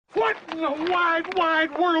in the wide,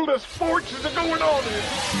 wide world of sports is going on here?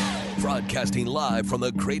 Broadcasting live from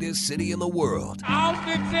the greatest city in the world.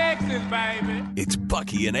 Austin, Texas, baby. It's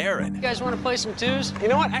Bucky and Aaron. You guys want to play some twos? You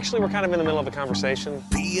know what? Actually, we're kind of in the middle of a conversation.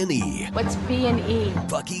 B&E. What's B&E?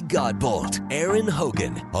 Bucky Godbolt, Aaron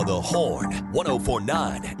Hogan on the Horn,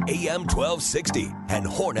 104.9 AM 1260 and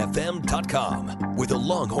hornfm.com, where the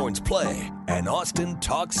Longhorns play and Austin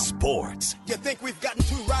talks sports. You think we've gotten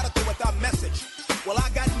too radical with our message? Well, I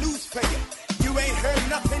got news for you. You ain't heard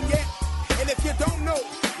nothing yet. And if you don't know,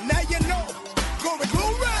 now you know. Glory,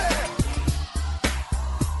 glory!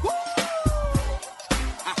 Woo!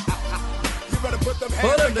 You better put them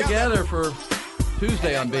hands Put them together for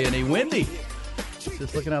Tuesday on B&E. Windy.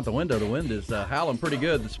 Just looking out the window, the wind is howling pretty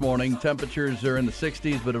good this morning. Temperatures are in the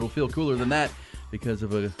 60s, but it'll feel cooler than that because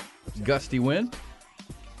of a gusty wind.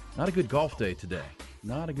 Not a good golf day today.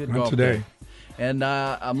 Not a good golf day. And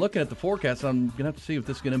I'm looking at the forecast. I'm going to have to see if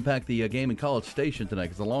this can impact the game in College Station tonight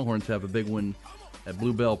because the Longhorns have a big win at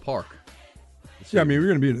Bluebell Park. Yeah, I mean, we're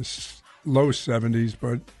going to be in the low 70s,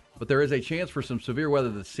 but there is a chance for some severe weather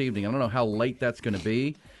this evening. I don't know how late that's going to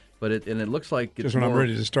be, but it looks like it's just when I'm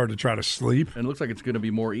ready to start to try to sleep. And it looks like it's going to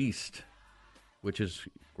be more east, which is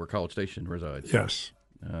where College Station resides. Yes.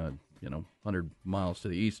 100 miles to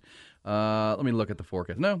the east. Let me look at the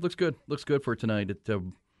forecast. No, looks good. Looks good for tonight at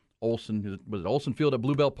Olson. Was it Olson Field at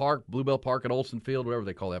Bluebell Park? Bluebell Park at Olson Field, whatever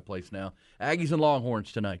they call that place now. Aggies and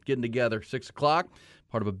Longhorns tonight, getting together, 6 o'clock.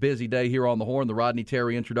 Part of a busy day here on the Horn. The Rodney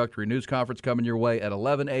Terry Introductory News Conference coming your way at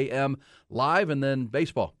 11 a.m. live, and then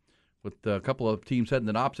baseball with a couple of teams heading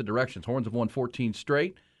in opposite directions. Horns have won 14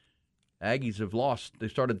 straight. Aggies have lost. They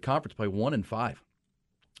started the conference play 1-5.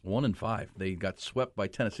 1-5. They got swept by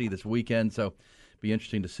Tennessee this weekend, so be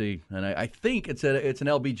interesting to see. And I think it's an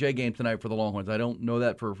LBJ game tonight for the Longhorns. I don't know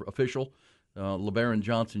that for official. LeBaron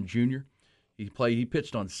Johnson Jr. He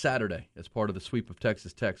pitched on Saturday as part of the sweep of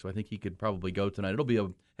Texas Tech, so I think he could probably go tonight. It'll be a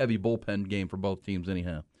heavy bullpen game for both teams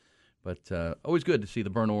anyhow. But always good to see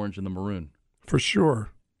the burnt orange and the maroon. For sure.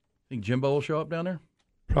 Think Jimbo will show up down there?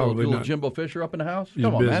 Probably little not. Jimbo Fisher up in the house? He's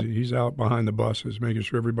Come on, busy. man. He's out behind the buses making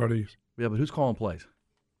sure everybody's. Yeah, but who's calling plays?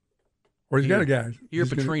 Well, he's got a guy. Here,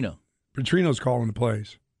 Petrino. Petrino's calling the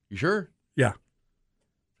plays. You sure? Yeah. Is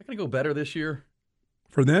that going to go better this year?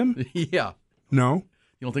 For them? Yeah. No.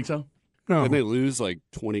 You don't think so? No. Didn't they lose like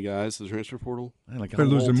 20 guys to the transfer portal? Like they're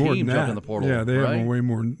losing more than that. In the portal, yeah, they right? have way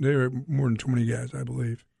more. They have more than 20 guys, I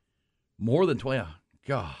believe. More than 20? Oh,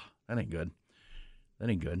 God, that ain't good. That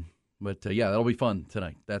ain't good. But, yeah, that'll be fun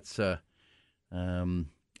tonight. That's Aggies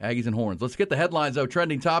and Horns. Let's get the headlines, though.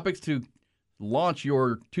 Trending topics to launch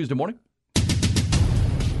your Tuesday morning.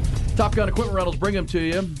 Top Gun Equipment Rentals, bring them to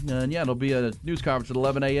you. And, yeah, it'll be a news conference at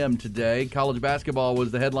 11 a.m. today. College basketball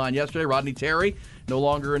was the headline yesterday. Rodney Terry, no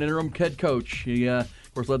longer an interim head coach. He, of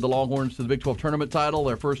course, led the Longhorns to the Big 12 tournament title,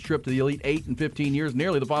 their first trip to the Elite Eight in 15 years,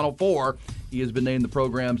 nearly the Final Four. He has been named the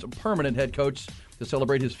program's permanent head coach to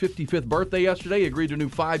celebrate his 55th birthday yesterday. He agreed to a new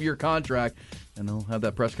 5-year contract, and I'll have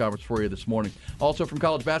that press conference for you this morning. Also from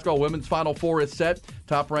college basketball, women's Final Four is set.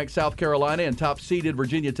 Top-ranked South Carolina and top-seeded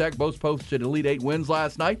Virginia Tech both posted Elite Eight wins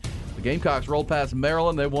last night. The Gamecocks rolled past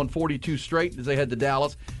Maryland. They won 42 straight as they head to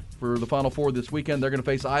Dallas for the Final Four this weekend. They're going to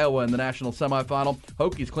face Iowa in the national semifinal.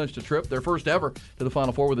 Hokies clinched a trip, their first ever, to the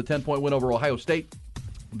Final Four with a 10-point win over Ohio State.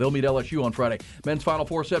 They'll meet LSU on Friday. Men's Final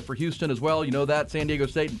Four set for Houston as well. You know that. San Diego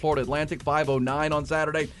State and Florida Atlantic, 5:09 on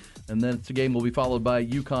Saturday. And then the game will be followed by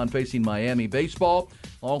UConn facing Miami. Baseball,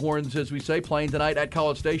 Longhorns, as we say, playing tonight at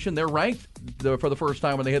College Station. They're ranked for the first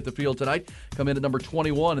time when they hit the field tonight. Come in at number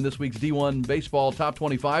 21 in this week's D1 Baseball Top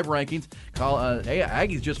 25 rankings.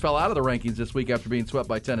 Aggies just fell out of the rankings this week after being swept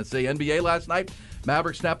by Tennessee. NBA last night,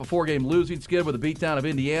 Mavericks snap a 4-game losing skid with a beatdown of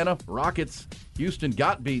Indiana. Rockets, Houston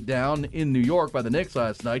got beat down in New York by the Knicks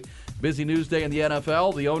last night. Busy news day in the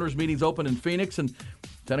NFL. The owners' meetings open in Phoenix, and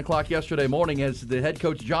 10 o'clock yesterday morning as the head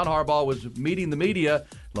coach John Harbaugh was meeting the media,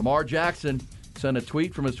 Lamar Jackson sent a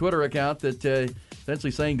tweet from his Twitter account that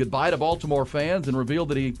essentially saying goodbye to Baltimore fans and revealed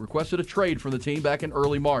that he requested a trade from the team back in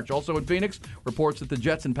early March. Also in Phoenix, reports that the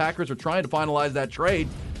Jets and Packers are trying to finalize that trade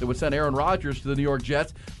that would send Aaron Rodgers to the New York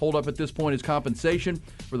Jets. Hold up at this point is compensation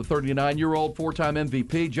for the 39-year-old four-time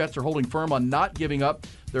MVP. Jets are holding firm on not giving up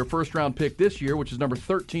their first-round pick this year, which is number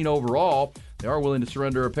 13 overall. They are willing to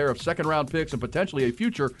surrender a pair of second-round picks and potentially a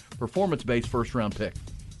future performance-based first-round pick.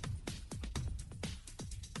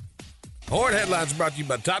 Horn Headlines brought to you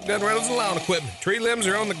by Top Gun Rentals and Lawn Equipment. Tree limbs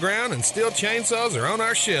are on the ground and steel chainsaws are on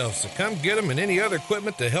our shelves, so come get them and any other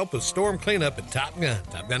equipment to help with storm cleanup at Top Gun.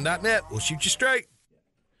 TopGun.net. We'll shoot you straight.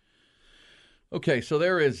 Okay, so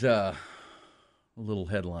there is a little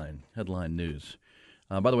headline news.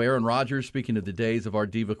 By the way, Aaron Rodgers, speaking of the days of our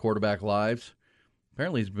diva quarterback lives,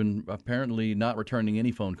 apparently he's been not returning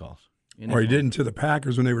any phone calls. Or he didn't to the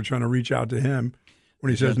Packers when they were trying to reach out to him. When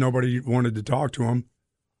he says nobody wanted to talk to him,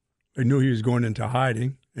 they knew he was going into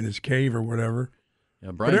hiding in his cave or whatever.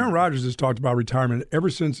 Yeah, but Aaron Rodgers has talked about retirement ever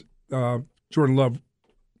since Jordan Love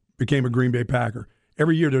became a Green Bay Packer.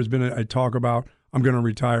 Every year there's been a talk about, I'm going to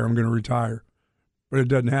retire. But it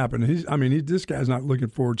doesn't happen. This guy's not looking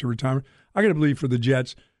forward to retirement. I got to believe for the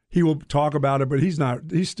Jets, he will talk about it, but he's not.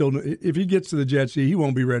 He's still. If he gets to the Jets, he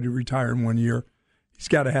won't be ready to retire in 1 year. He's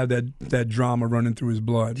got to have that drama running through his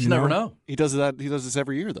blood. You never know. He does that. He does this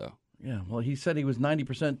every year, though. Yeah. Well, he said he was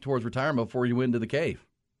 90% towards retirement before he went into the cave.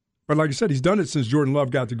 But like I said, he's done it since Jordan Love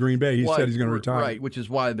got to Green Bay. He said he's going to retire. Right, which is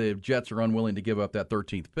why the Jets are unwilling to give up that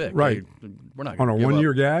 13th pick. Right. We're not on a 1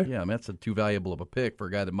 year guy. Yeah, that's too valuable of a pick for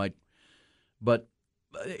a guy that might. But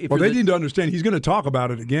they need to understand he's going to talk about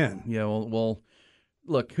it again. Yeah, well,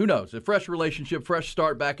 look, who knows? A fresh relationship, fresh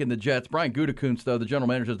start back in the Jets. Brian Gutekunst, though, the general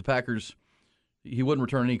manager of the Packers, he wouldn't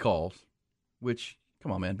return any calls, which,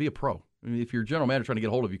 come on, man, be a pro. I mean, if your general manager trying to get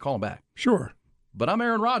a hold of you, call him back. Sure. But I'm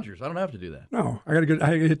Aaron Rodgers. I don't have to do that. No, I got to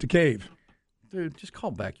hit the cave. Dude, just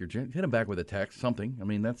call back hit him back with a text, something. I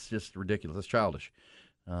mean, that's just ridiculous. That's childish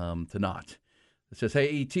to not. It says,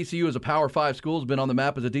 hey, TCU is a Power 5 school, has been on the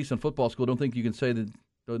map as a decent football school. Don't think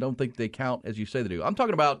they count as you say they do. I'm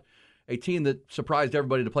talking about a team that surprised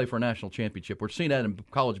everybody to play for a national championship. We're seeing that in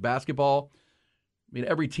college basketball. I mean,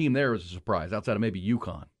 every team there is a surprise, outside of maybe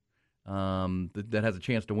UConn, that has a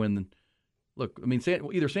chance to win. Look, I mean,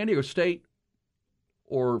 either San Diego State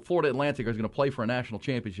or Florida Atlantic are going to play for a national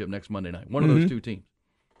championship next Monday night. One of those two teams.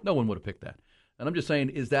 No one would have picked that. And I'm just saying,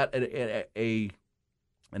 is that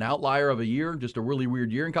an outlier of a year, just a really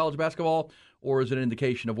weird year in college basketball, or is it an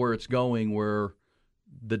indication of where it's going, where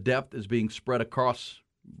the depth is being spread across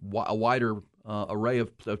a wider array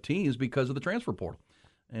of teams because of the transfer portal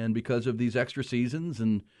and because of these extra seasons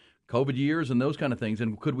and COVID years and those kind of things?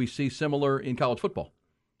 And could we see similar in college football?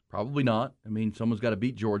 Probably not. I mean, someone's got to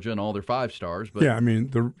beat Georgia and all their 5 stars. But yeah, I mean,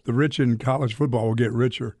 the rich in college football will get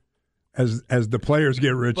richer as the players get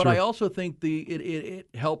richer. But I also think it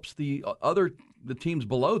helps the teams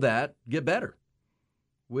below that get better,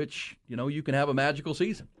 which, you can have a magical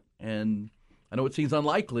season. And I know it seems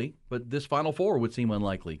unlikely, but this Final Four would seem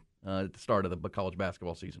unlikely at the start of the college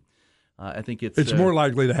basketball season. I think it's more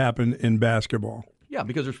likely to happen in basketball. Yeah,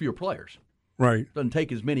 because there's fewer players. Right. It doesn't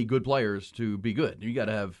take as many good players to be good. You got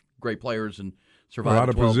to have great players and survive a lot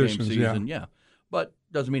of 12-game positions, season. Yeah. But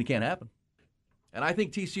doesn't mean it can't happen. And I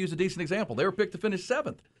think TCU is a decent example. They were picked to finish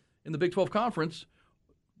 7th in the Big 12 Conference,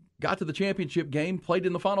 got to the championship game, played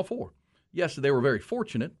in the Final Four. Yes, they were very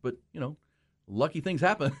fortunate, but, lucky things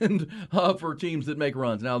happen for teams that make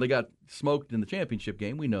runs. Now, they got smoked in the championship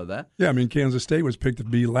game. We know that. Yeah, I memean, Kansas State was picked to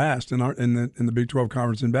be last in the Big 12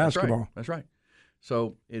 Conference in basketball. That's right.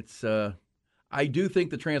 So it's I do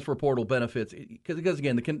think the transfer portal benefits because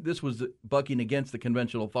again, this was bucking against the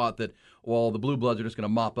conventional thought that, well, the Blue Bloods are just going to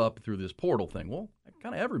mop up through this portal thing. Well,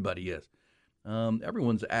 kind of everybody is.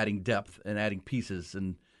 Everyone's adding depth and adding pieces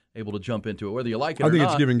and able to jump into it, whether you like it or not. I think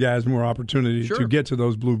it's giving guys more opportunity to get to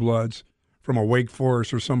those Blue Bloods from a Wake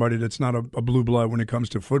Forest or somebody that's not a Blue Blood when it comes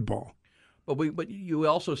to football. But you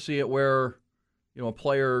also see it where, a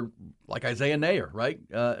player like Isaiah Nayer, right?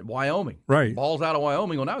 Wyoming. Right. Balls out of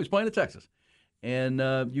Wyoming. Well, now he's playing at Texas.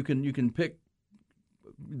 And you can pick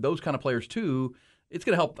those kind of players too. It's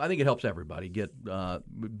going to help. I think it helps everybody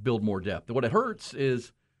build more depth. What it hurts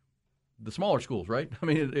is the smaller schools, right? I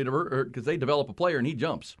mean, it hurt because they develop a player and he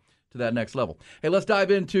jumps to that next level. Hey, let's dive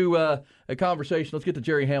into a conversation. Let's get to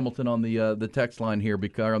Jerry Hamilton on the text line here,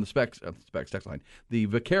 because on the Specs text line, the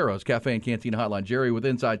Vaqueros Cafe and Cantina hotline. Jerry with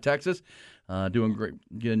Inside Texas, doing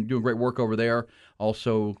great work over there.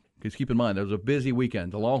 Also, because keep in mind, there was a busy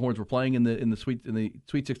weekend. The Longhorns were playing in the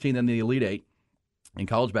Sweet 16 and the Elite 8 in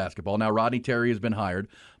college basketball. Now Rodney Terry has been hired,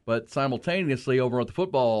 but simultaneously over at the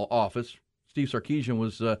football office, Steve Sarkisian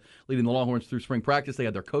was leading the Longhorns through spring practice. They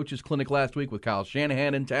had their coaches clinic last week with Kyle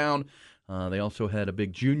Shanahan in town. They also had a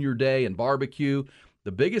big junior day and barbecue.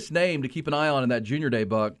 The biggest name to keep an eye on in that junior day,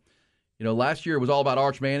 Buck, last year it was all about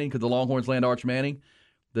Arch Manning because the Longhorns land Arch Manning.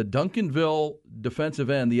 The Duncanville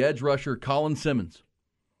defensive end, the edge rusher, Colin Simmons.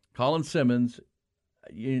 Colin Simmons,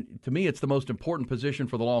 to me, it's the most important position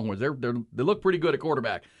for the Longhorns. They look pretty good at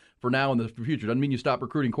quarterback for now and the future. Doesn't mean you stop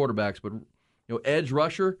recruiting quarterbacks, but edge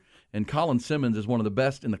rusher, And Colin Simmons is one of the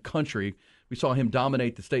best in the country. We saw him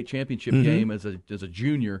dominate the state championship game as a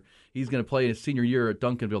junior. He's going to play his senior year at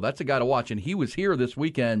Duncanville. That's a guy to watch. And he was here this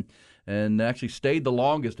weekend and actually stayed the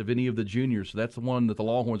longest of any of the juniors. So that's the one that the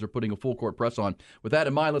Longhorns are putting a full-court press on. With that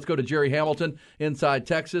in mind, let's go to Jerry Hamilton, Inside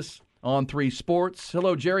Texas, on 3 Sports.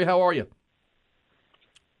 Hello, Jerry. How are you?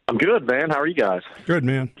 I'm good, man. How are you guys? Good,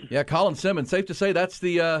 man. Yeah, Colin Simmons. Safe to say that's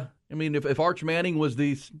the if Arch Manning was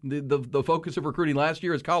the focus of recruiting last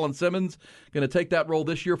year, is Colin Simmons going to take that role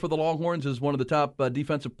this year for the Longhorns as one of the top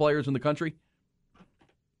defensive players in the country?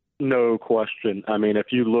 No question. I mean, if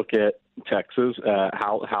you look at Texas,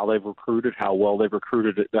 how they've recruited, how well they've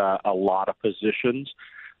recruited at a lot of positions,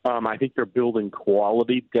 I think they're building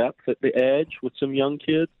quality depth at the edge with some young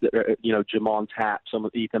kids. Jamon Tapp, some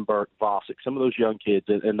of Ethan Burke, Vosick, some of those young kids,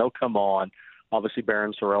 and they'll come on. Obviously,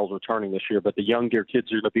 Barron Sorrell's returning this year, but the younger kids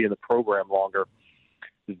are going to be in the program longer.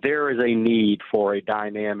 There is a need for a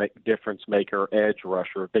dynamic difference maker, edge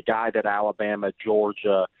rusher, the guy that Alabama,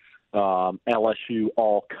 Georgia, LSU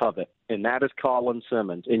all covet, and that is Colin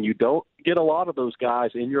Simmons. And you don't get a lot of those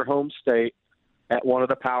guys in your home state at one of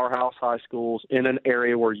the powerhouse high schools in an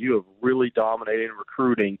area where you have really dominated in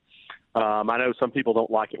recruiting. I know some people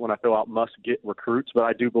don't like it when I throw out must-get recruits, but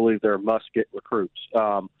I do believe they're must-get recruits.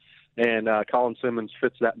 And Colin Simmons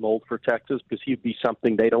fits that mold for Texas because he'd be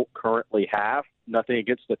something they don't currently have. Nothing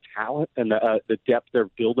against the talent and the depth they're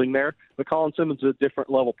building there. But Colin Simmons is a different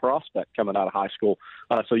level prospect coming out of high school.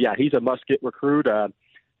 He's a must-get recruit.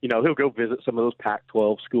 He'll go visit some of those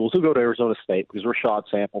Pac-12 schools. He'll go to Arizona State because Rashad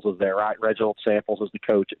Samples is there, right? Reginald Samples is the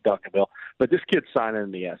coach at Duncanville. But this kid's signing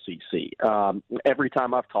in the SEC. Every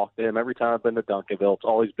time I've talked to him, every time I've been to Duncanville, it's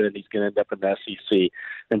always been he's going to end up in the SEC.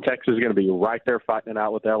 And Texas is going to be right there fighting it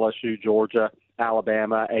out with LSU, Georgia,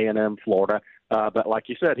 Alabama, A&M, Florida. But like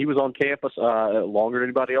you said, he was on campus longer than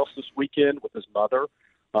anybody else this weekend with his mother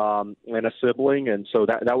and a sibling. And so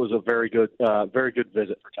that was a very good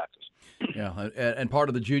visit for Texas. Yeah, and part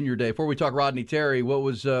of the junior day. Before we talk Rodney Terry, what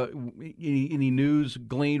was any news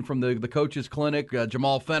gleaned from the coaches clinic?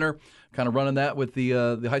 Jamal Fenner kind of running that with the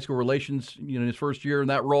high school relations, in his first year in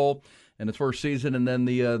that role and his first season, and then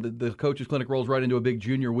the coaches clinic rolls right into a big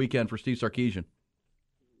junior weekend for Steve Sarkisian.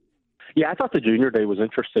 Yeah, I thought the junior day was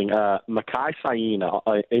interesting. Makai Saina,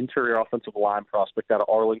 an interior offensive line prospect out of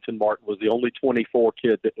Arlington Martin, was the only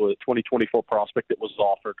 2024 prospect that was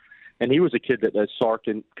offered. And he was a kid that Sark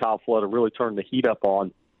and Kyle Flood have really turned the heat up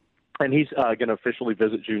on. And he's going to officially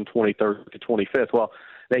visit June 23rd to 25th. Well,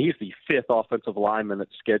 he's the 5th offensive lineman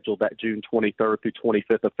that's scheduled that June 23rd through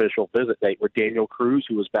 25th official visit date, with Daniel Cruz,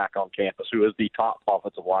 who was back on campus, who is the top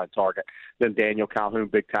offensive line target. Then Daniel Calhoun,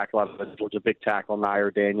 big tackle out of Georgia, big tackle, Nair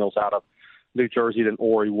Daniels out of New Jersey, then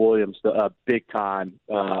Ori Williams, the big-time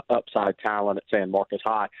upside talent at San Marcos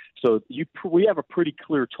High. So we have a pretty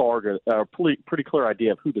clear target, pretty clear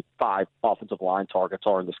idea of who the 5 offensive line targets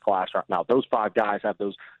are in this class right now. Those 5 guys have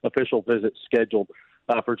those official visits scheduled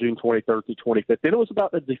for June 23rd through 25th. Then it was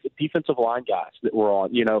about the defensive line guys that were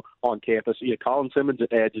on campus. Colin Simmons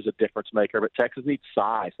at edge is a difference maker, but Texas needs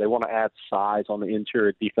size. They want to add size on the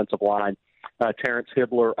interior defensive line. Terrence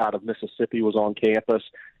Hibbler out of Mississippi was on campus.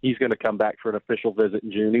 He's going to come back for an official visit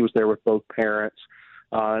in June. He was there with both parents,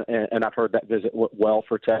 and I've heard that visit went well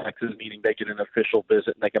for Texas, meaning they get an official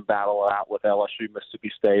visit and they can battle it out with LSU,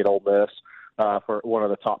 Mississippi State, Ole Miss for one of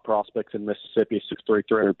the top prospects in Mississippi, 6'3",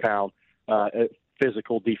 300-pound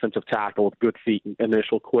physical defensive tackle with good feet and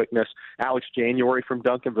initial quickness. Alex January from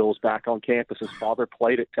Duncanville is back on campus. His father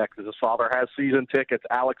played at Texas. His father has season tickets.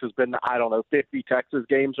 Alex has been to, 50 Texas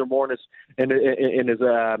games or more in his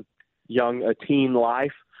young teen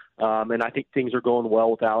life. And I think things are going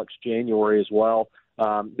well with Alex January as well.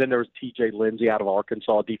 Then there's T.J. Lindsey out of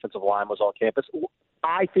Arkansas. Defensive line was on campus.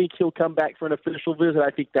 I think he'll come back for an official visit. I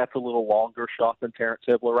think that's a little longer shot than Terrence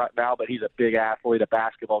Hibbler right now, but he's a big athlete, a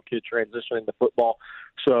basketball kid transitioning to football.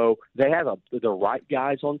 So they have the right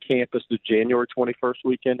guys on campus the January 21st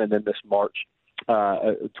weekend and then this March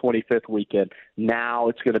 25th weekend. Now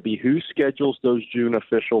it's going to be who schedules those June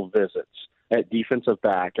official visits at defensive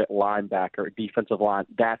back, at linebacker, at defensive line.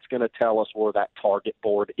 That's going to tell us where that target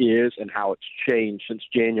board is and how it's changed since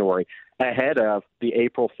January, ahead of the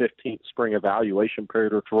April 15th spring evaluation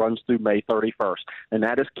period, which runs through May 31st. And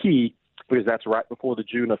that is key because that's right before the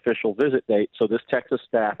June official visit date. So this Texas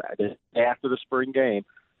staff, after the spring game,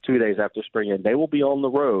 2 days after spring game, they will be on the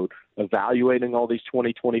road evaluating all these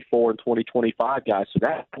 2024 and 2025 guys. So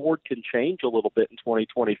that board can change a little bit in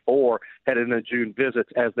 2024 heading into June visits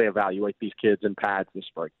as they evaluate these kids in pads this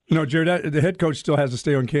spring. No, Jared, the head coach still has to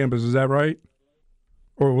stay on campus. Is that right?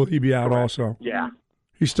 Or will he be out also? Yeah.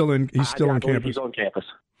 He's still on campus. He's on campus.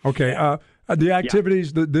 Okay. Yeah. The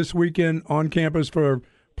activities this weekend on campus for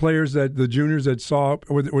players that the juniors that saw,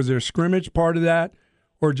 was there a scrimmage part of that,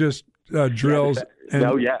 or just drills?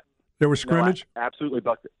 There was scrimmage. No, absolutely,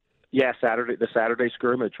 Buck. Yeah, the Saturday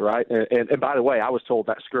scrimmage, right? And by the way, I was told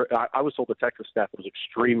I was told the Texas staff was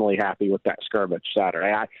extremely happy with that scrimmage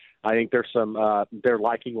Saturday. I think there's some they're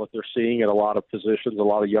liking what they're seeing at a lot of positions, a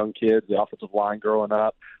lot of young kids, the offensive line growing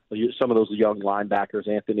up, some of those young linebackers,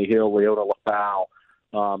 Anthony Hill, Leona LaFau.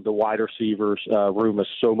 The wide receivers room is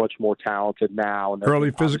so much more talented now. And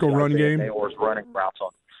early physical run game. Running routes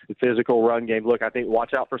on the physical run game. Look, I think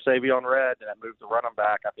watch out for Savion Red and that move to running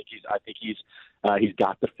back. I think he's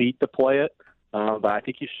got the feet to play it, but I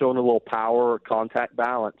think he's showing a little power, contact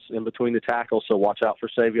balance in between the tackles. So watch out for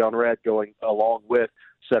Savion Red going along with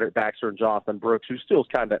Cedric Baxter and Jonathan Brooks, who still is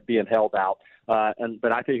kind of being held out.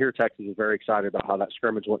 But I think here Texas is very excited about how that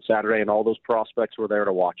scrimmage went Saturday, and all those prospects were there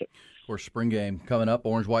to watch it. Of course, spring game coming up,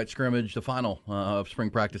 orange-white scrimmage, the final of spring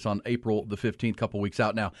practice on April the 15th, couple weeks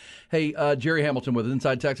out now. Hey, Jerry Hamilton with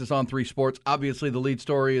Inside Texas on 3 Sports. Obviously, the lead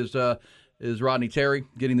story is Rodney Terry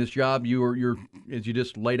getting this job. You're as you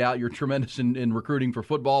just laid out, you're tremendous in recruiting for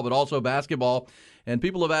football, but also basketball. And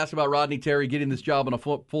people have asked about Rodney Terry getting this job on a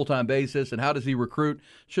full-time basis, and how does he recruit?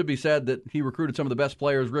 Should be said that he recruited some of the best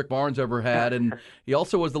players Rick Barnes ever had, and he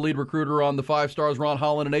also was the lead recruiter on the 5 stars Ron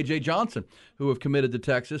Holland and A.J. Johnson, who have committed to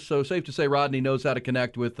Texas. So safe to say Rodney knows how to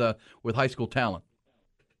connect with high school talent.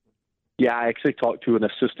 Yeah, I actually talked to an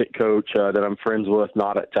assistant coach that I'm friends with,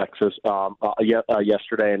 not at Texas,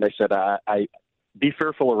 yesterday, and they said, I be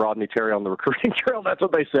fearful of Rodney Terry on the recruiting trail. That's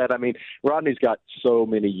what they said. I mean, Rodney's got so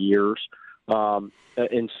many years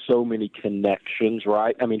and so many connections,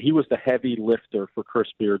 right? I mean, he was the heavy lifter for Chris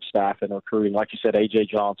Beard's staff in recruiting. Like you said, A.J.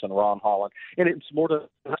 Johnson, Ron Holland. And it's more than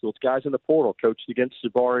high school. It's guys in the portal, coached against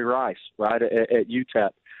Jabari Rice, right, at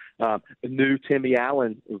UTEP. Knew Timmy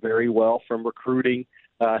Allen very well from recruiting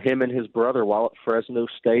him and his brother while at Fresno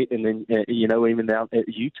State, and then even down at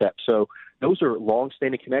UTEP. So those are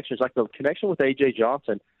long-standing connections. Like the connection with A.J.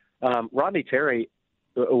 Johnson, Rodney Terry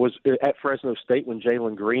was at Fresno State when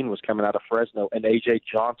Jalen Green was coming out of Fresno, and A.J.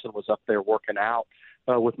 Johnson was up there working out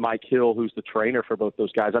with Mike Hill, who's the trainer for both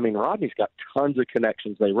those guys. I mean, Rodney's got tons of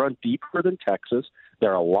connections. They run deeper than Texas.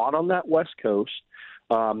 There are a lot on that West Coast.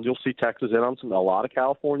 You'll see Texas in on a lot of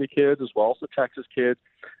California kids as well as the Texas kids,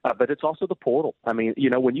 but it's also the portal. I mean,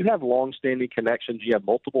 when you have long-standing connections, you have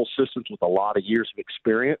multiple assistants with a lot of years of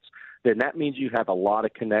experience, then that means you have a lot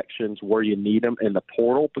of connections where you need them in the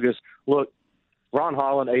portal. Because, look, Ron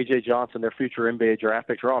Holland, A.J. Johnson, their future NBA draft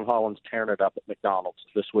picks. Ron Holland's tearing it up at McDonald's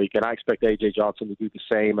this week, and I expect A.J. Johnson to do the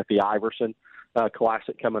same at the Iverson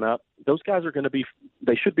Classic coming up. Those guys are going to be –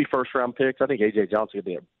 they should be first-round picks. I think A.J. Johnson could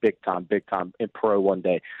be a big-time in pro one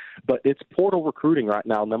day. But it's portal recruiting right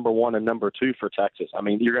now, number 1 and number 2 for Texas. I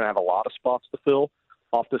mean, you're going to have a lot of spots to fill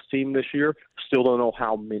off this team this year. Still don't know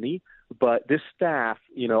how many. But this staff,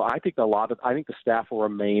 I think the staff will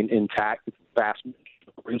remain intact. Fast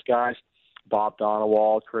these guys. Bob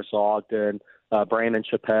Donewald, Chris Ogden, Brandon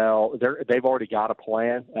Chappelle. They've already got a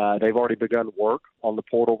plan. They've already begun work on the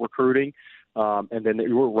portal recruiting. And then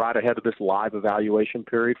we're right ahead of this live evaluation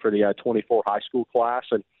period for the 24 high school class.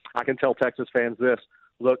 And I can tell Texas fans this.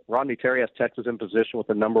 Look, Rodney Terry has Texas in position with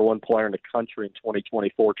the number 1 player in the country in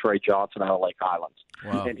 2024, Trey Johnson out of Lake Highlands.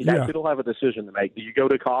 Wow. And that kid will have a decision to make. Do you go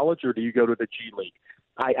to college or do you go to the G League?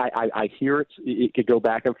 I hear it could go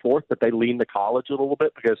back and forth, but they lean to college a little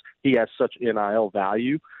bit because he has such NIL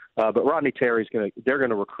value. But Rodney Terry's they're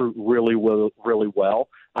going to recruit really well.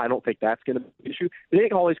 I don't think that's going to be an issue. I think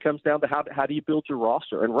it always comes down to how do you build your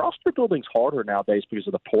roster? And roster building's harder nowadays because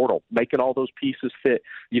of the portal, making all those pieces fit.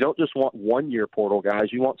 You don't just want 1-year portal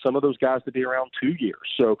guys. You want some of those guys to be around 2 years.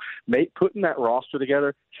 So putting that roster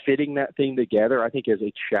together, fitting that thing together, I think is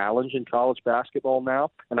a challenge in college basketball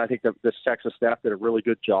now. And I think that this Texas staff did a really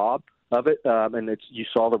good job of it, and you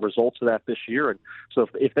saw the results of that this year. And so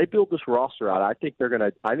if they build this roster out, I think they're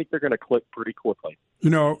gonna click pretty quickly.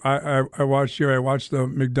 I watched the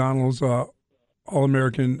McDonald's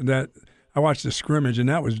All-American. I watched the scrimmage, and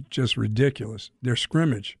that was just ridiculous. Their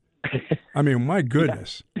scrimmage. I mean, my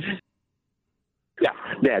goodness.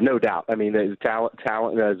 Yeah, no doubt. I mean, there's talent.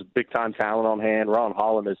 There's big-time talent on hand. Ron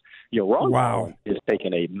Holland is, Holland is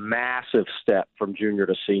taking a massive step from junior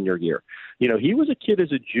to senior year. He was a kid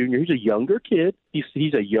as a junior. He's a younger kid.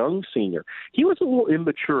 He's a young senior. He was a little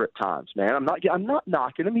immature at times, man. I'm not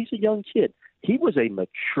knocking him. He's a young kid. he was a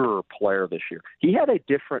mature player this year. He had a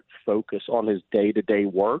different focus on his day-to-day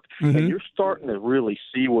work, and you're starting to really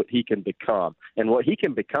see what he can become. And what he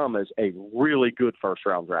can become is a really good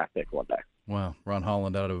first-round draft pick one day. Wow. Ron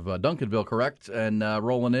Holland out of Duncanville, correct? And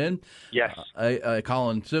rolling in. Yes.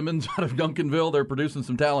 Colin Simmons out of Duncanville. They're producing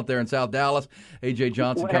some talent there in South Dallas. A.J.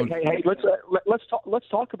 Johnson. Hey, let's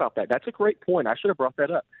talk about that. That's a great point. I should have brought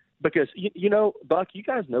that up. Because, Buck, you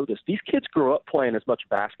guys know this. These kids grow up playing as much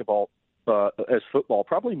basketball as football,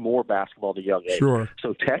 probably more basketball at a young age. Sure.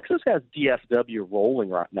 So Texas has DFW rolling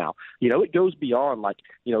right now. It goes beyond,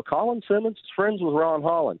 Colin Simmons is friends with Ron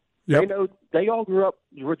Holland. Yep. They all grew up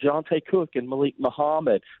with Jonte Cook and Malik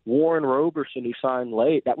Muhammad, Warren Roberson, who signed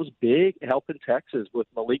late. That was big helping Texas with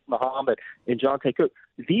Malik Muhammad and Jonte Cook.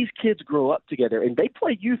 These kids grow up together, and they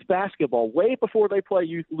play youth basketball way before they play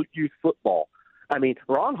youth football. I mean,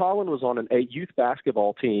 Ron Holland was on a youth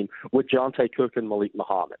basketball team with Jonte Cook and Malik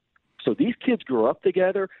Muhammad. So these kids grew up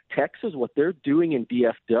together. Texas, what they're doing in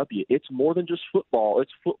DFW, it's more than just football.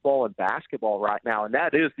 It's football and basketball right now, and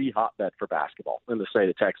that is the hotbed for basketball in the state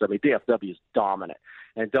of Texas. I mean, DFW is dominant.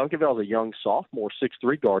 And Duncanville is a young sophomore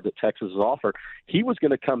 6'3" guard that Texas has offered. He was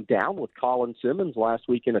going to come down with Colin Simmons last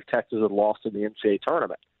weekend if Texas had lost in the NCAA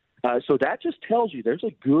tournament. So that just tells you there's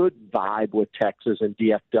a good vibe with Texas and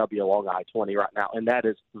DFW along I-20 right now, and that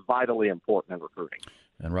is vitally important in recruiting.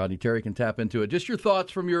 And Rodney Terry can tap into it. Just your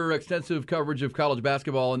thoughts from your extensive coverage of college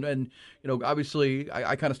basketball. And obviously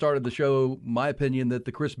I kind of started the show, my opinion, that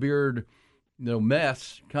the Chris Beard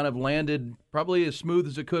mess kind of landed probably as smooth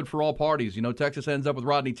as it could for all parties. Texas ends up with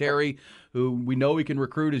Rodney Terry, who we know he can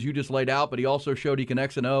recruit, as you just laid out, but he also showed he can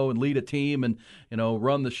X and O and lead a team and,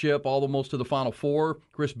 run the ship almost to the Final Four.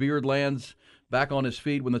 Chris Beard lands back on his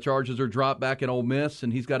feet when the charges are dropped back in Ole Miss,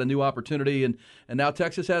 and he's got a new opportunity. And now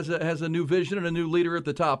Texas has a new vision and a new leader at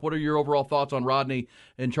the top. What are your overall thoughts on Rodney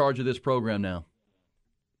in charge of this program now?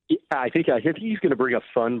 I think he's going to bring a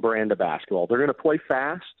fun brand of basketball. They're going to play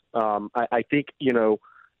fast. I think,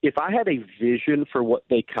 if I had a vision for what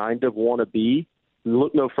they kind of want to be,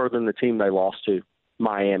 look no further than the team they lost to,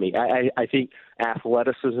 Miami. I think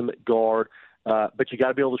athleticism at guard, but you got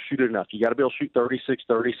to be able to shoot it enough. You got to be able to shoot 36,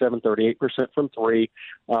 37, 38% from three.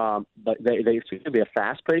 But it's going to be a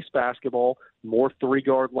fast-paced basketball, more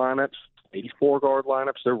three-guard lineups, 84-guard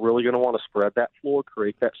lineups. They're really going to want to spread that floor,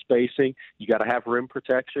 create that spacing. You got to have rim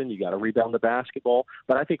protection. You got to rebound the basketball.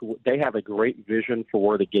 But I think they have a great vision for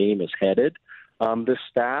where the game is headed. This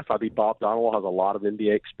staff, I think Bob Donald has a lot of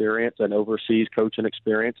NBA experience and overseas coaching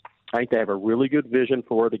experience. I think they have a really good vision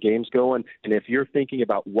for where the game's going. And if you're thinking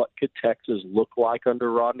about what could Texas look like under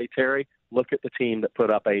Rodney Terry, look at the team that put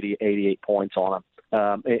up 88 points on them.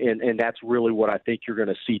 And that's really what I think you're going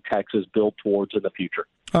to see Texas build towards in the future.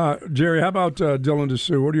 Jerry, how about Dylan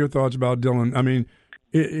DeSue? What are your thoughts about Dylan? I mean,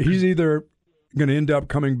 he's either going to end up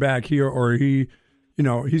coming back here or he's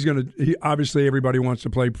going to – obviously everybody wants to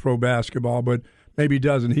play pro basketball, but maybe he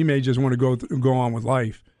doesn't. He may just want to go on with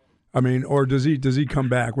life. I mean, or does he come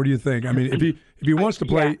back? What do you think? I mean, if he wants to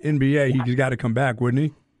play NBA, he's got to come back, wouldn't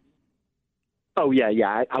he? Oh, yeah.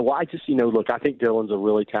 I just, look, I think Dylan's a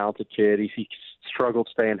really talented kid. He struggled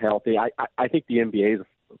staying healthy. I think the NBA is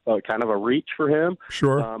kind of a reach for him.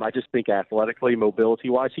 Sure. I just think athletically,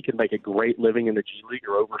 mobility-wise, he can make a great living in the G League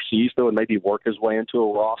or overseas, though, and maybe work his way into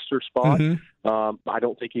a roster spot. Mm-hmm. I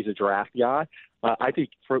don't think he's a draft guy. I think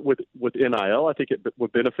with NIL, I think it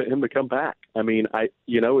would benefit him to come back. I mean,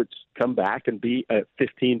 it's come back and be a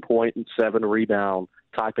 15-point and 7 rebound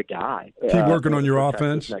type of guy. Keep working on your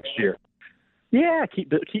offense next year. Yeah, keep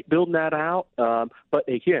building that out. But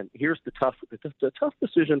again, here's the tough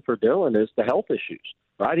decision for Dylan is the health issues.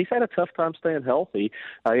 Right, he's had a tough time staying healthy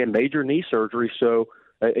and major knee surgery. So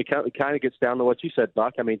it kind of gets down to what you said,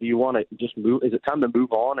 Buck. I mean, do you want to just move? Is it time to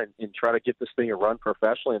move on and try to get this thing a run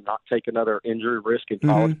professionally and not take another injury risk in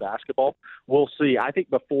college basketball? We'll see. I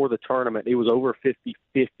think before the tournament, it was over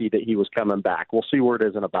 50-50 that he was coming back. We'll see where it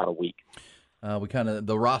is in about a week.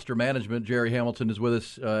 The roster management, Jerry Hamilton is with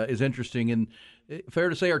us, is interesting. And fair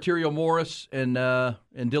to say Arterio Morris and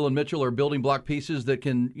Dylan Mitchell are building block pieces that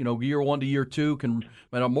can, year one to year two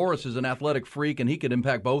Morris is an athletic freak and he could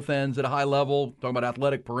impact both ends at a high level, talking about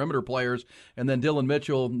athletic perimeter players. And then Dylan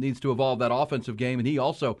Mitchell needs to evolve that offensive game, and he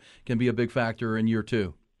also can be a big factor in year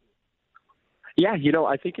two. Yeah,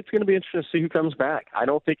 I think it's going to be interesting to see who comes back. I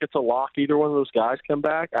don't think it's a lock either one of those guys come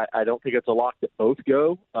back. I don't think it's a lock that both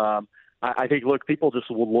go. I think, people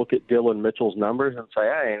just will look at Dylan Mitchell's numbers and say,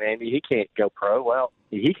 hey, Andy, he can't go pro. Well,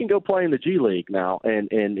 he can go play in the G League now,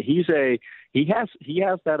 and he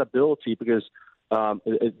has that ability because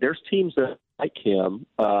there's teams that like him.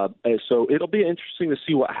 And so it'll be interesting to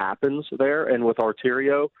see what happens there. And with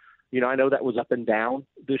Arterio, I know that was up and down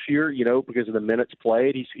this year, because of the minutes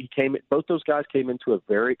played. Both those guys came into a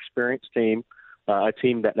very experienced team, a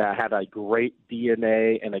team that had a great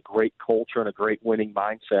DNA and a great culture and a great winning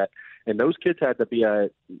mindset. And those kids had to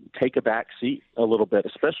take a back seat a little bit,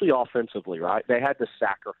 especially offensively, right? They had to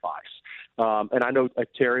sacrifice. And I know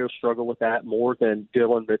Ontario struggled with that more than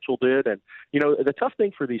Dylan Mitchell did. And, the tough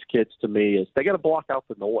thing for these kids to me is they got to block out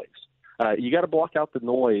the noise. You got to block out the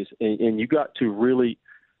noise, and you got to really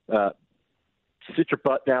sit your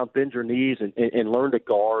butt down, bend your knees, and learn to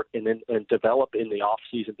guard, and develop in the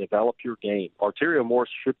offseason, develop your game. Arterio Morris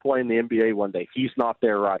should play in the NBA one day. He's not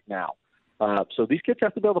there right now. So these kids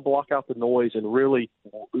have to be able to block out the noise and really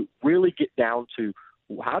get down to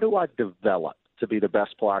how do I develop to be the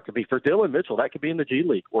best player I could be. For Dylan Mitchell, that could be in the G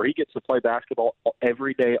League where he gets to play basketball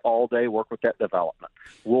every day, all day, work with that development.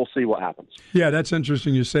 We'll see what happens. Yeah, that's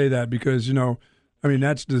interesting you say that because,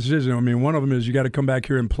 that's the decision. One of them is you got to come back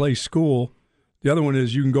here and play school. The other one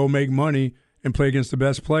is you can go make money and play against the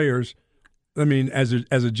best players. As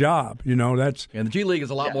a job, that's. And the G League is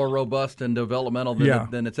a lot more robust and developmental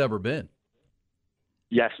than it's ever been.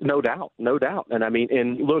 Yes, no doubt.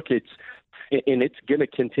 And look, it's going to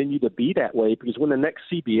continue to be that way because when the next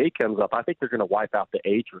CBA comes up, I think they're going to wipe out the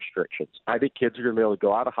age restrictions. I think kids are going to be able to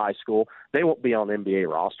go out of high school. They won't be on NBA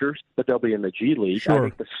rosters, but they'll be in the G League. Sure. I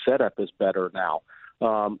think the setup is better now.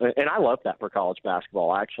 And I love that for college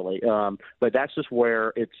basketball, actually. But that's just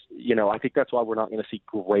where it's, I think that's why we're not going to see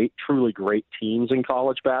truly great teams in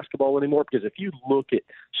college basketball anymore. Because if you look at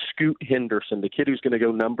Scoot Henderson, the kid who's going to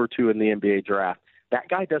go number 2 in the NBA draft, that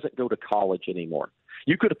guy doesn't go to college anymore.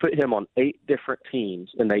 You could have put him on 8 different teams,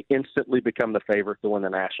 and they instantly become the favorite to win the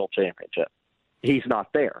national championship. He's not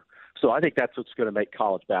there. So I think that's what's going to make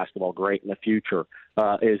college basketball great in the future.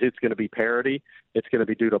 Is it's going to be parity. It's going to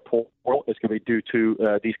be due to portal. It's going to be due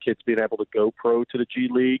to these kids being able to go pro to the G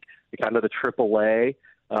League, kind of the AAA.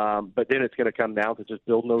 But then it's going to come down to just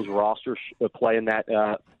building those rosters, playing that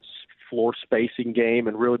floor spacing game,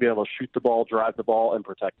 and really be able to shoot the ball, drive the ball, and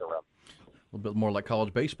protect the rim. A little bit more like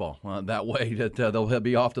college baseball that way that they'll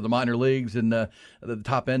be off to the minor leagues and the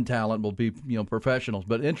top end talent will be professionals.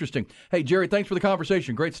 But interesting. Hey, Jerry, thanks for the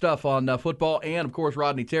conversation. Great stuff on football and, of course,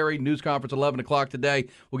 Rodney Terry, news conference 11 o'clock today.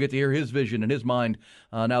 We'll get to hear his vision and his mind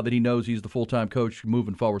now that he knows he's the full-time coach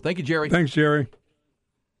moving forward. Thank you, Jerry. Thanks, Jerry.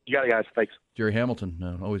 You got it, guys. Thanks. Jerry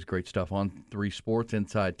Hamilton, always great stuff on 3 Sports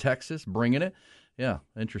Inside Texas, bringing it. Yeah,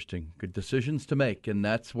 interesting. Good decisions to make, and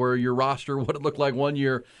that's where your roster would have looked like one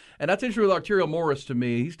year. And that's interesting with Arterio Morris to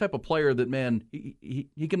me. He's the type of player that, man,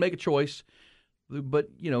 he can make a choice. But,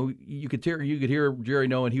 you could hear Jerry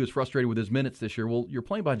knowing he was frustrated with his minutes this year. Well, you're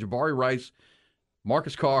playing by Jabari Rice,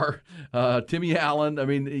 Marcus Carr, Timmy Allen.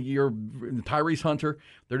 You're Tyrese Hunter.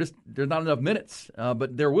 There's not enough minutes,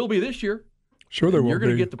 but there will be this year. Sure, there will be. You're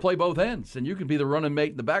going to get to play both ends, and you can be the running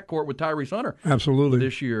mate in the backcourt with Tyrese Hunter. Absolutely.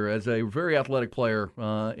 This year as a very athletic player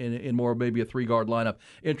in more maybe a 3-guard lineup.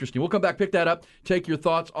 Interesting. We'll come back, pick that up, take your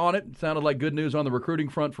thoughts on it. Sounded like good news on the recruiting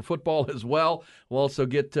front for football as well. We'll also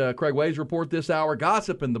get Craig Way's report this hour,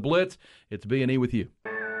 gossip and the Blitz. It's B&E with you.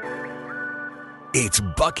 It's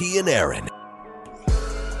Bucky and Aaron.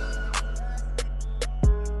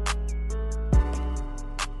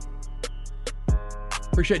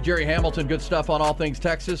 Appreciate Jerry Hamilton. Good stuff on all things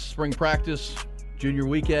Texas. Spring practice, junior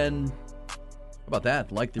weekend. How about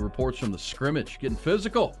that? Like the reports from the scrimmage. Getting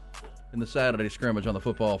physical in the Saturday scrimmage on the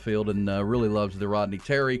football field, and really loves the Rodney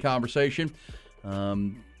Terry conversation.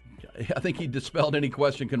 I think he dispelled any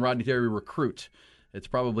question, can Rodney Terry recruit? It's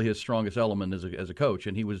probably his strongest element as a coach,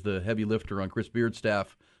 and he was the heavy lifter on Chris Beard's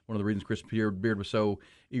staff. One of the reasons Chris Beard was so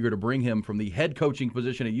eager to bring him from the head coaching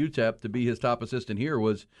position at UTEP to be his top assistant here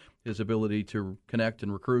was his ability to connect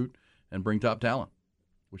and recruit and bring top talent,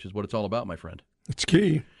 which is what it's all about, my friend. It's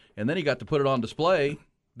key. And then he got to put it on display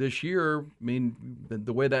this year.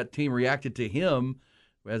 The way that team reacted to him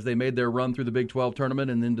as they made their run through the Big 12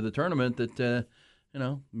 tournament and into the tournament, that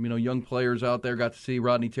young players out there got to see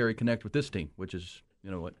Rodney Terry connect with this team, which is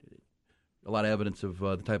a lot of evidence of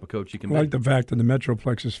the type of coach he can be. I like the fact that the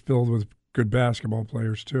Metroplex is filled with good basketball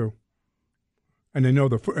players too, and they know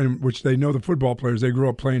the football players. They grew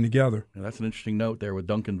up playing together. Yeah, that's an interesting note there with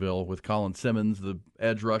Duncanville, with Colin Simmons, the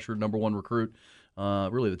edge rusher, number 1 recruit.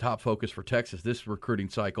 Really the top focus for Texas this recruiting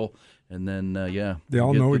cycle. And then, they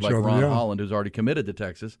all know each other. Ron Holland, who's already committed to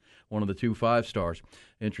Texas, one of the 2 5-stars.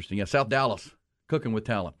 Interesting. Yeah, South Dallas, cooking with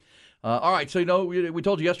talent. All right, so we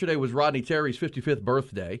told you yesterday was Rodney Terry's 55th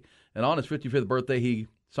birthday, and on his 55th birthday, he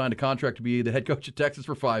signed a contract to be the head coach of Texas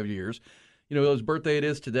for 5 years. You know whose birthday it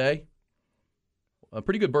is today? A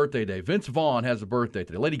pretty good birthday day. Vince Vaughn has a birthday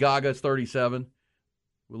today. Lady Gaga is 37.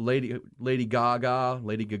 Lady Gaga.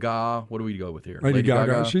 What do we go with here? Lady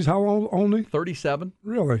Gaga. She's how old only? 37.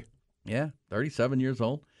 Really? Yeah, 37 years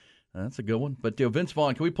old. That's a good one. But Vince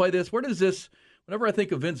Vaughn, can we play this? Where does this? Whenever I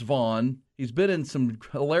think of Vince Vaughn, he's been in some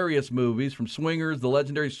hilarious movies, from Swingers, the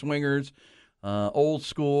legendary Swingers, Old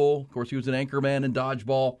School. Of course, he was an anchorman in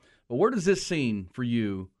Dodgeball. But where does this scene for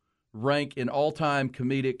you rank in all-time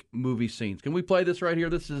comedic movie scenes? Can we play this right here?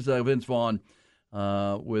 This is Vince Vaughn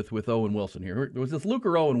with Owen Wilson here. Was this Luke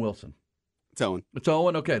or Owen Wilson? It's Owen. It's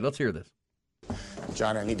Owen? Okay, let's hear this.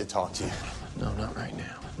 Johnny, I need to talk to you. No, not right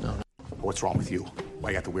now. No. What's wrong with you?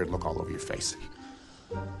 Why you got the weird look all over your face?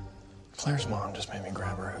 Claire's mom just made me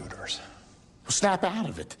grab her Hooters. Well, snap out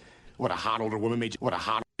of it. What, a hot older woman made you... What, a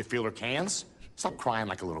hot... You feel her cans? Stop crying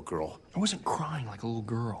like a little girl. I wasn't crying like a little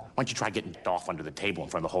girl. Why don't you try getting off under the table in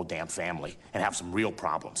front of the whole damn family and have some real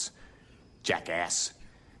problems? Jackass.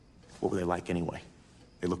 What were they like anyway?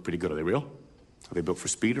 They look pretty good. Are they real? Are they built for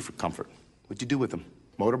speed or for comfort? What'd you do with them?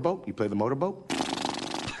 Motorboat? You play the motorboat?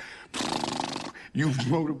 You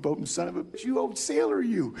motorboating son of a bitch. You old sailor,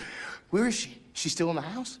 you. Where is she? She's still in the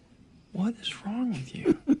house? What is wrong with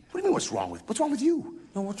you? What do you mean what's wrong with? What's wrong with you?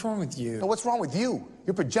 No, what's wrong with you? No, what's wrong with you?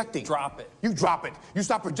 You're projecting. Drop it. You drop it. You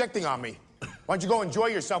stop projecting on me. Why don't you go enjoy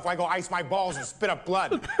yourself while I go ice my balls and spit up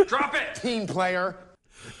blood? Drop it! Team player.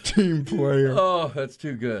 Team player. Oh, that's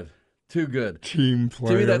too good. Too good. Team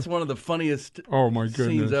player. To me, that's one of the funniest my goodness.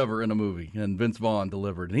 scenes ever in a movie, and Vince Vaughn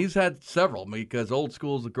delivered. And he's had several, because Old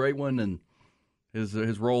School is a great one, and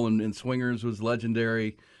his role in Swingers was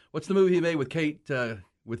legendary. What's the movie he made with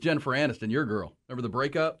with Jennifer Aniston, Your Girl? Remember The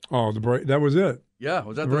Breakup? Oh, that was it. Yeah,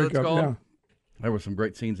 was that The what it's Breakup, called? yeah. There were some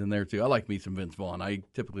great scenes in there, too. I like me some Vince Vaughn. I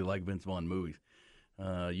typically like Vince Vaughn movies.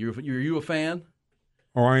 You a fan?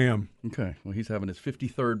 Oh, I am. Okay. Well, he's having his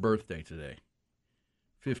 53rd birthday today.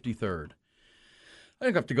 53rd. I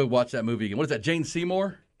think I have to go watch that movie again. What is that, Jane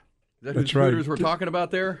Seymour? Is that That's whose right. Hooters we're talking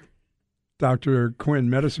about there? Dr. Quinn,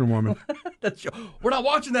 medicine woman. We're not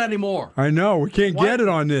watching that anymore. I know. We can't get it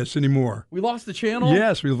on this anymore. We lost the channel?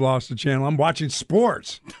 Yes, we've lost the channel. I'm watching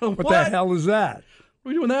sports. What the hell is that? What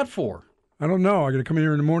are we doing that for? I don't know. I got to come in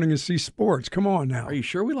here in the morning and see sports. Come on now. Are you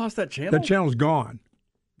sure we lost that channel? That channel's gone.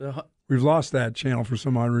 We've lost that channel for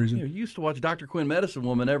some odd reason. You used to watch Dr. Quinn, Medicine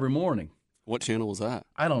Woman every morning. What channel was that?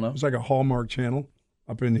 I don't know. It was like a Hallmark channel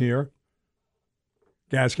up in here.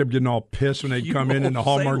 Guys kept getting all pissed when they'd come in and the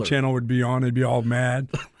Hallmark channel would be on. They'd be all mad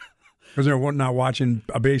because they're not watching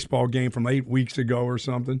a baseball game from 8 weeks ago or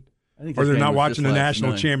something. Or they're not watching the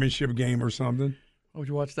national championship game or something. Why would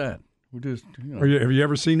you watch that? Have you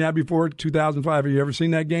ever seen that before? 2005. Have you ever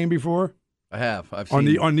seen that game before? I have. I've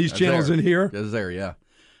seen on these channels in here. It's there, yeah.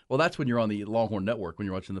 Well, that's when you're on the Longhorn Network, when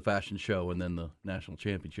you're watching the fashion show and then the national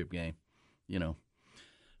championship game.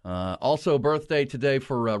 Also, birthday today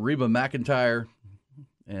for Reba McEntire,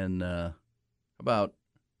 and about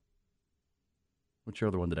which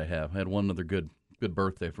other one did I have? I had one other good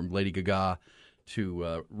birthday from Lady Gaga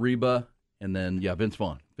to Reba, and then Vince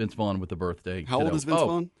Vaughn. Vince Vaughn with the birthday. How old is Vince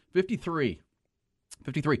Vaughn? 53.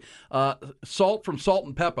 53. Salt from Salt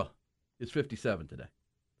and Pepper is 57 today.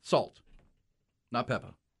 Salt, not Pepper.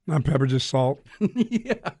 Not pepper, just salt.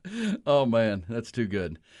 Yeah. Oh, man, that's too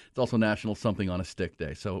good. It's also National Something on a Stick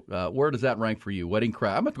Day. So where does that rank for you? Wedding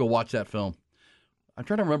Crashers. I'm going to go watch that film. I'm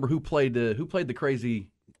trying to remember who played the crazy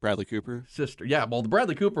Bradley Cooper sister. Yeah, well, the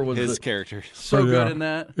Bradley Cooper was his character. So good in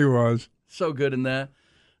that. He was. So good in that.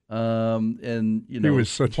 And, he was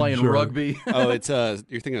such playing a jerk. rugby. Oh, it's you're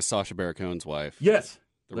thinking of Sacha Baron Cohen's wife. Yes,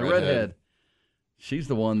 the redhead. She's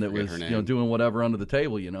the one that Forget was her name. doing whatever under the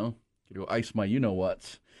table, You go ice my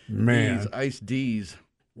you-know-whats. Man. Ice D's.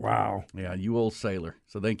 Wow. Yeah, you old sailor.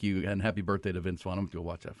 So thank you, and happy birthday to Vince Vaughn. I'm going to go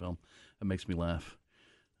watch that film. That makes me laugh.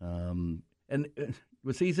 And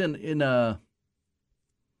was he's in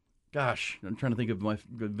gosh, I'm trying to think of my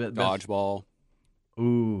best. Dodgeball.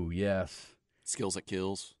 Ooh, yes. Skills that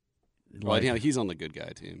kills. Well, he's on the good guy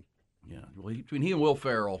team. Yeah, well, between he and Will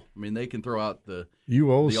Ferrell, I mean, they can throw out the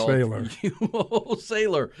sailor. You old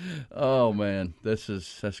sailor. Oh man, that's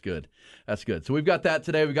good. That's good. So we've got that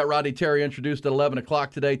today. We've got Rodney Terry introduced at 11 o'clock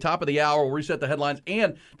today. Top of the hour, we'll reset the headlines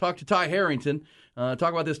and talk to Ty Harrington. Talk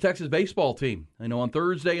about this Texas baseball team. I know on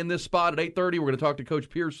Thursday in this spot at 8:30, we're going to talk to Coach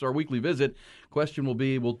Pierce, our weekly visit. Question will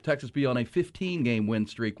be, will Texas be on a 15-game win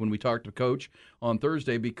streak when we talk to Coach on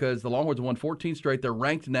Thursday? Because the Longhorns have won 14 straight. They're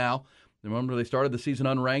ranked now. Remember, they started the season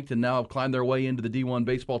unranked and now have climbed their way into the D1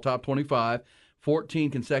 baseball top 25.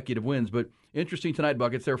 14 consecutive wins. But interesting tonight,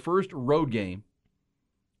 Buck, it's their first road game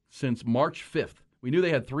since March 5th. We knew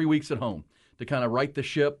they had 3 weeks at home to kind of right the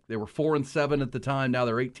ship. They were 4-7 at the time. Now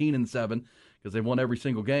they're 18-7 because they've won every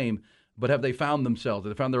single game. But have they found themselves?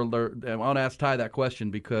 Have they found I want to ask Ty that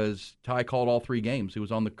question because Ty called all 3 games. He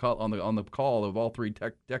was on the call of all 3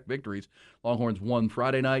 Tech victories. Longhorns won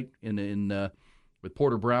Friday night with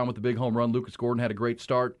Porter Brown with the big home run. Lucas Gordon had a great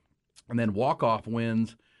start, and then walk-off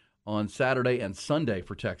wins on Saturday and Sunday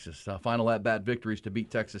for Texas. Final at-bat victories to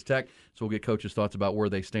beat Texas Tech. So we'll get Coach's thoughts about where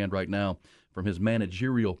they stand right now from his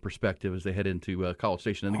managerial perspective as they head into College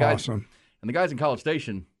Station. And the guys in College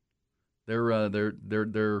Station,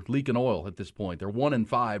 they're leaking oil at this point. They're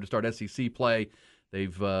 1-5 to start SEC play. They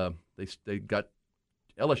got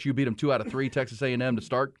LSU beat them 2 out of 3. Texas A&M to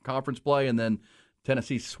start conference play, and then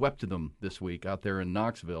Tennessee swept them this week out there in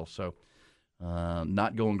Knoxville. So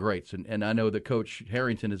not going great. And I know that Coach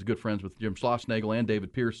Harrington is good friends with Jim Schlossnagle and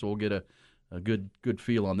David Pierce, so we'll get a good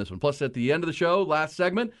feel on this one. Plus, at the end of the show, last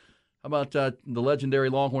segment, how about the legendary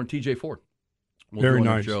Longhorn TJ Ford? We'll Very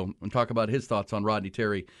nice. Show and talk about his thoughts on Rodney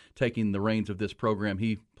Terry taking the reins of this program.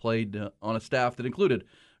 He played on a staff that included,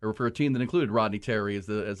 or for a team that included Rodney Terry as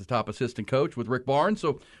the top assistant coach with Rick Barnes.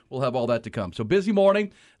 So we'll have all that to come. So busy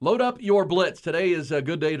morning. Load up your blitz. Today is a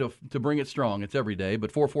good day to bring it strong. It's every day.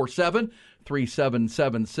 But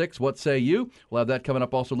 447-3776. What say you? We'll have that coming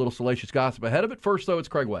up. Also, a little salacious gossip ahead of it. First, though, it's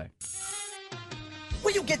Craig Way.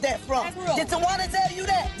 Where you get that from? Did Tawana tell you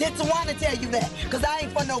that? Did Tawana tell you that? Because I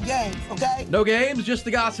ain't for no games, okay? No games, just the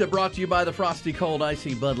gossip, brought to you by the Frosty Cold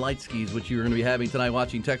Icy Bud Light Skis, which you're going to be having tonight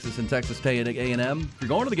watching Texas and Texas A&M. If you're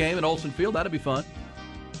going to the game at Olsen Field, that'd be fun.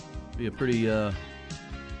 Be a pretty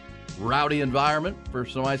rowdy environment for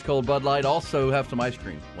some ice cold Bud Light. Also have some ice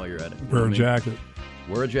cream while you're at it. Wear a jacket.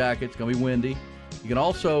 Wear a jacket. It's going to be windy. You can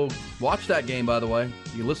also watch that game, by the way.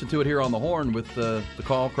 You can listen to it here on the Horn with the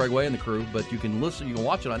call, Craig Way and the crew, but you can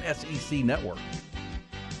watch it on SEC Network.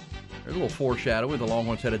 There's a little foreshadowing. The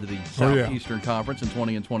Longhorns headed to the Southeastern Conference in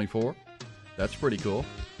 20 and 24. That's pretty cool.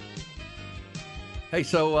 Hey,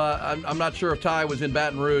 so I'm not sure if Ty was in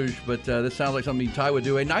Baton Rouge, but this sounds like something Ty would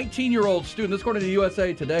do. A 19-year-old student, this according to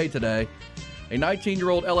USA Today, a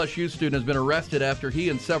 19-year-old LSU student has been arrested after he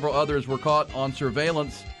and several others were caught on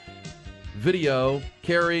surveillance video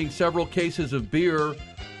carrying several cases of beer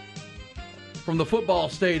from the football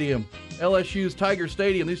stadium, LSU's Tiger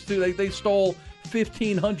Stadium. These two, they stole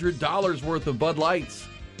 $1,500 worth of Bud Lights.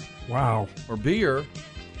 Wow. Or beer.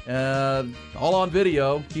 All on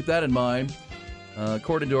video. Keep that in mind.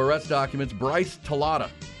 According to arrest documents, Bryce Talata.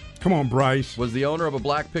 Come on, Bryce. Was the owner of a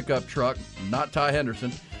black pickup truck, not Ty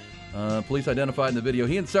Henderson. Police identified in the video.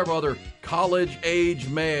 He and several other college-age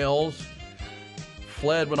males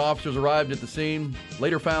fled when officers arrived at the scene.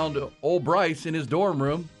 Later found old Bryce in his dorm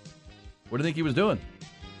room. What do you think he was doing?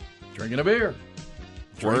 Drinking a beer.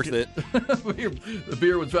 Worth it. The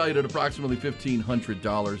beer was valued at approximately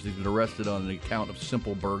 $1,500. He's been arrested on an account of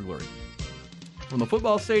simple burglary. From the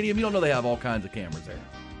football stadium, you don't know they have all kinds of cameras there.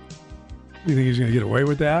 You think he's going to get away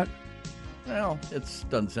with that? Well, it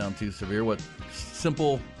doesn't sound too severe. What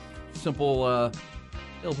simple, he'll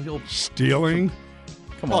stealing?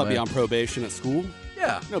 Come on, be on probation at school.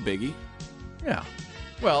 Yeah. No biggie. Yeah.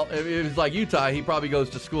 Well, if it's like Utah, he probably goes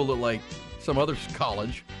to school at like some other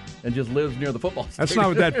college and just lives near the football stadium. That's not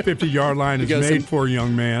what that 50-yard line is made for,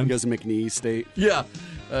 young man. He goes to McNeese State. Yeah.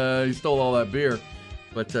 He stole all that beer.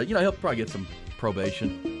 But, he'll probably get some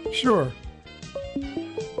probation. Sure.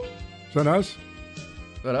 Is that us?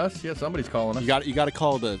 Is that us? Yeah, somebody's calling us. You got to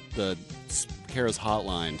call the Kara's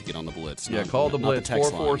hotline to get on the blitz. Yeah, call the blitz,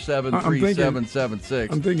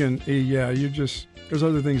 447-3776. I'm thinking, there's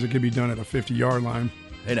other things that could be done at a 50-yard line.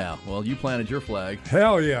 Hey now, well, you planted your flag.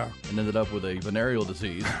 Hell yeah. And ended up with a venereal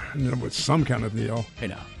disease. Ended up with some kind of deal. Hey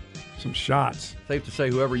now. Some shots. Safe to say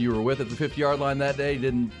whoever you were with at the 50-yard line that day,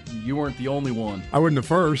 you weren't the only one. I wasn't the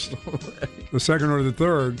first, the second or the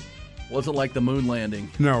third. Wasn't like the moon landing.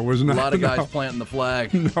 No, it was not. A lot of guys planting the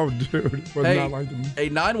flag. No, dude. It was not like the moon. A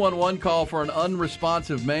 911 call for an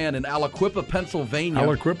unresponsive man in Aliquippa, Pennsylvania.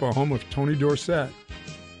 Aliquippa, home of Tony Dorsett.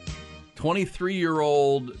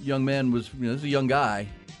 23-year-old young man this is a young guy,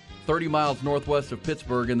 30 miles northwest of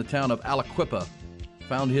Pittsburgh in the town of Aliquippa.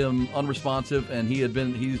 Found him unresponsive, and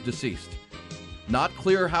he's deceased. Not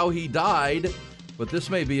clear how he died, but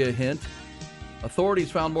this may be a hint.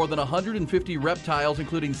 Authorities found more than 150 reptiles,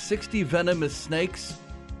 including 60 venomous snakes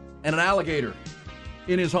and an alligator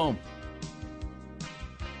in his home.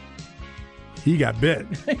 He got bit.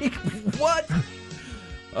 What?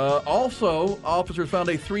 Also, officers found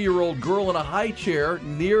a 3-year-old girl in a high chair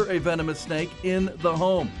near a venomous snake in the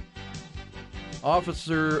home.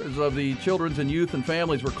 Officers of the Children's and Youth and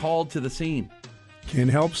Families were called to the scene. Can't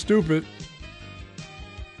help stupid.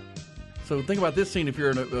 So think about this scene. If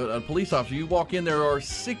you're a police officer, you walk in, there are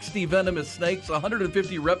 60 venomous snakes,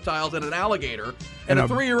 150 reptiles, and an alligator, and a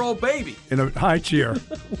 3-year-old baby. In a high chair.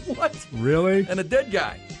 What? Really? And a dead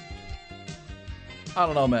guy. I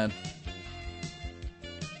don't know, man.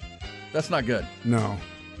 That's not good. No.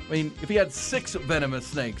 I mean, if he had 6 venomous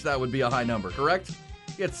snakes, that would be a high number, correct?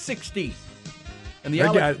 He had 60. And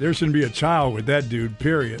there shouldn't be a child with that dude,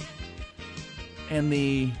 period. And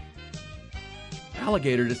the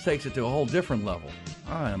alligator just takes it to a whole different level.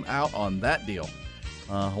 I am out on that deal.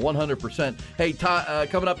 100%. Hey,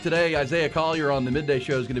 coming up today, Isaiah Collier on the Midday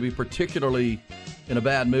Show is going to be particularly in a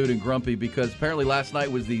bad mood and grumpy because apparently last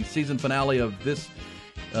night was the season finale of this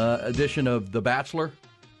edition of The Bachelor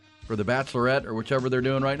or The Bachelorette or whichever they're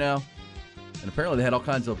doing right now. And apparently they had all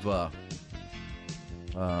kinds of, what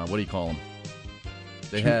do you call them?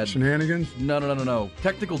 They had shenanigans? No.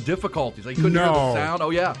 Technical difficulties. They couldn't hear the sound.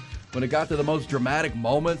 Oh, yeah. When it got to the most dramatic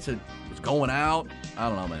moments, it was going out. I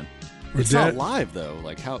don't know, man. It's not live, though.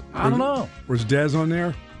 Like how? I don't know. Was Dez on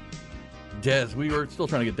there? Dez. We were still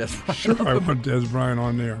trying to get Dez Bryant. Sure, I want Dez Bryant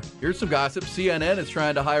on there. Here's some gossip. CNN is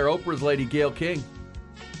trying to hire Oprah's lady, Gayle King.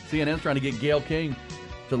 CNN's trying to get Gayle King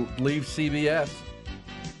to leave CBS.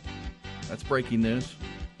 That's breaking news.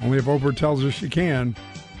 Only if Oprah tells her she can.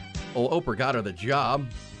 Well, Oprah got her the job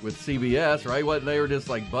with CBS, right? They were just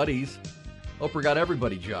like buddies. Oprah got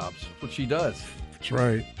everybody jobs. That's what she does. That's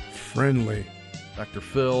right. Friendly. Dr.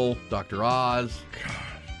 Phil, Dr. Oz. God.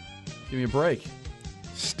 Give me a break.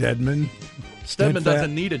 Stedman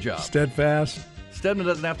doesn't need a job. Steadfast. Stedman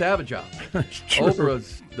doesn't have to have a job. True.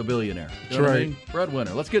 Oprah's the billionaire. You know That's what right. I mean?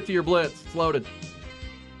 Breadwinner. Let's get to your Blitz. It's loaded.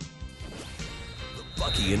 The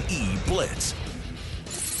Bucky and E Blitz.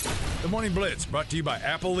 The Morning Blitz brought to you by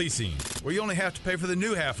Apple Leasing, where you only have to pay for the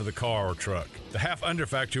new half of the car or truck, the half under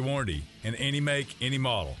factory warranty, in any make, any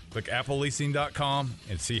model. Click appleleasing.com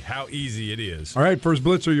and see how easy it is. All right, first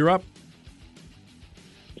Blitzer, you're up.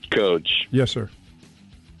 Coach. Yes, sir.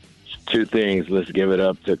 2 things. Let's give it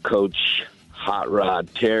up to Coach Hot Rod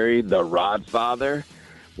Terry, the Rod Father.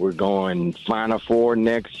 We're going Final Four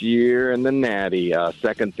next year in the Natty.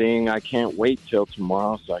 Second thing, I can't wait till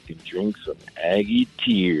tomorrow so I can drink some Aggie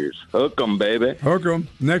tears. Hook 'em, baby. Hook 'em.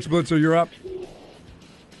 Next Blitzer, you're up.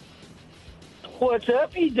 What's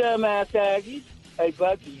up, you dumbass Aggies? Hey,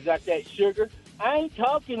 Bucky, you got that sugar? I ain't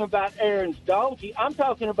talking about Aaron's donkey. I'm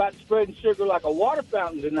talking about spreading sugar like a water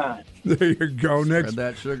fountain tonight. There you go. Next,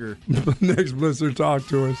 Spread that sugar. Next Blitzer, talk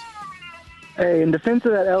to us. Hey, in defense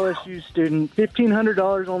of that LSU student,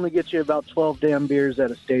 $1,500 only gets you about 12 damn beers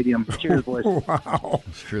at a stadium. Cheers, boys. Wow.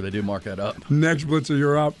 It's true, they do mark that up. Next Blitzer,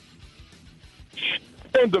 you're up.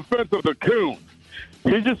 In defense of the Coon,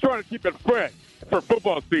 he's just trying to keep it fresh for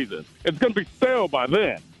football season. It's going to be stale by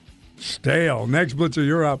then. Stale. Next Blitzer,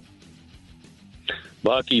 you're up.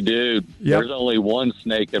 Bucky, dude, there's only one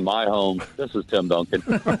snake in my home. This is Tim Duncan.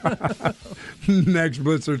 Next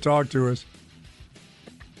Blitzer, talk to us.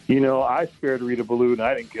 You know, I spared Rita Balloon.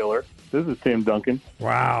 I didn't kill her. This is Tim Duncan.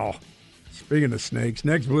 Wow. Speaking of snakes,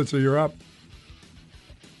 next Blitzer, you're up.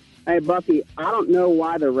 Hey, Bucky, I don't know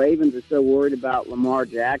why the Ravens are so worried about Lamar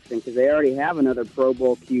Jackson because they already have another Pro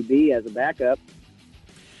Bowl QB as a backup.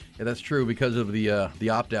 Yeah, that's true because of the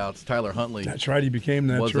opt-outs. Tyler Huntley. That's right. He became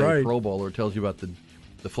was a Pro Bowler. It tells you about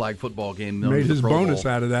the flag football game. Made his bonus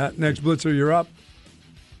out of that. Next Blitzer, you're up.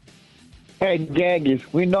 Hey, Gangies,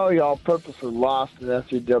 we know y'all purposely lost in the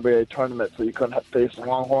NCAA tournament so you couldn't face the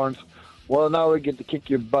Longhorns. Well, now we get to kick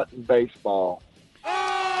your butt in baseball.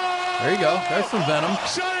 There you go. There's some venom.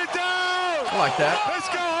 Shut it down! I like that. Let's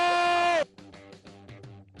go home!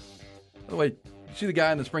 By the way, you see the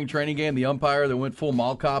guy in the spring training game, the umpire that went full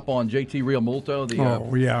mall cop on JT Realmuto,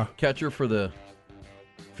 the catcher for the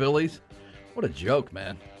Phillies? What a joke,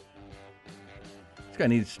 man. This guy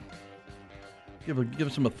needs...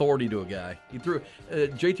 Give some authority to a guy. He threw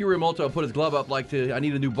JT Realmuto put his glove up like I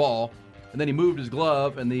need a new ball, and then he moved his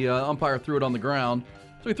glove, and the umpire threw it on the ground,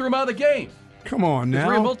 so he threw him out of the game. Come on now.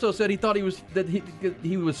 Realmuto said he thought he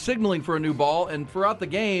was signaling for a new ball, and throughout the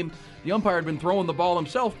game, the umpire had been throwing the ball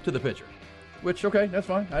himself to the pitcher. Which, okay, that's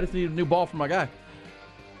fine. I just need a new ball for my guy.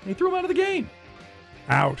 And he threw him out of the game.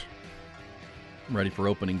 Out. I'm ready for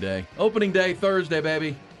opening day. Opening day Thursday,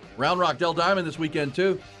 baby. Round Rock Dell Diamond this weekend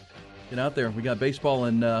too. Get out there. We got baseball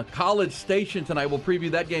in College Station tonight. We'll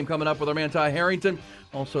preview that game coming up with our man Ty Harrington.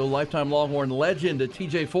 Also, lifetime Longhorn legend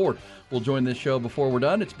TJ Ford will join this show before we're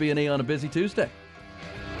done. It's B&E on a busy Tuesday.